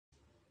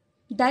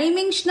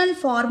Dimensional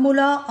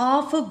formula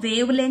of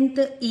wavelength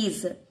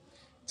is,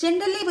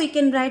 generally we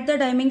can write the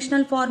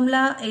dimensional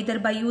formula either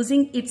by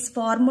using its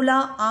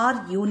formula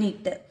or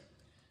unit.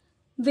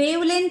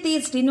 Wavelength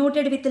is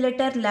denoted with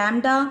letter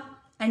lambda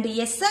and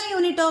SI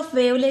unit of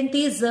wavelength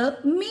is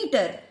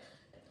meter.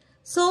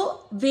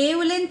 So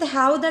wavelength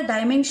have the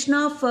dimension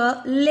of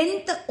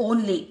length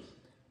only.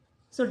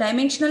 So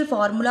dimensional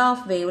formula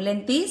of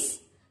wavelength is,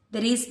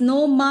 there is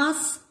no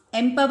mass,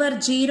 m power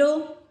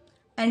 0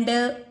 and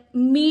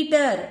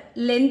meter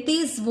length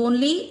is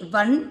only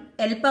 1,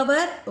 L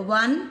power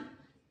 1,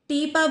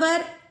 T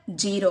power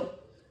 0.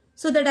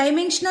 So the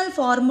dimensional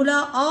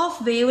formula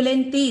of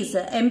wavelength is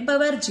m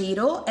power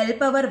 0, L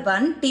power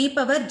 1, T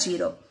power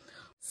 0.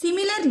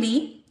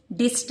 Similarly,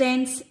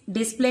 distance,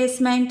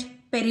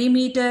 displacement,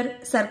 perimeter,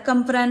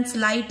 circumference,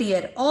 light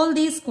year, all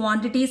these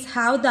quantities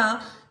have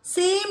the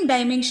same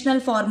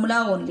dimensional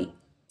formula only.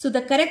 So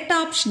the correct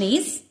option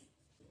is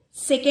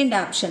second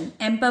option,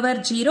 m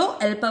power 0,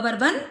 L power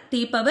 1,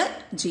 T power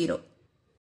 0.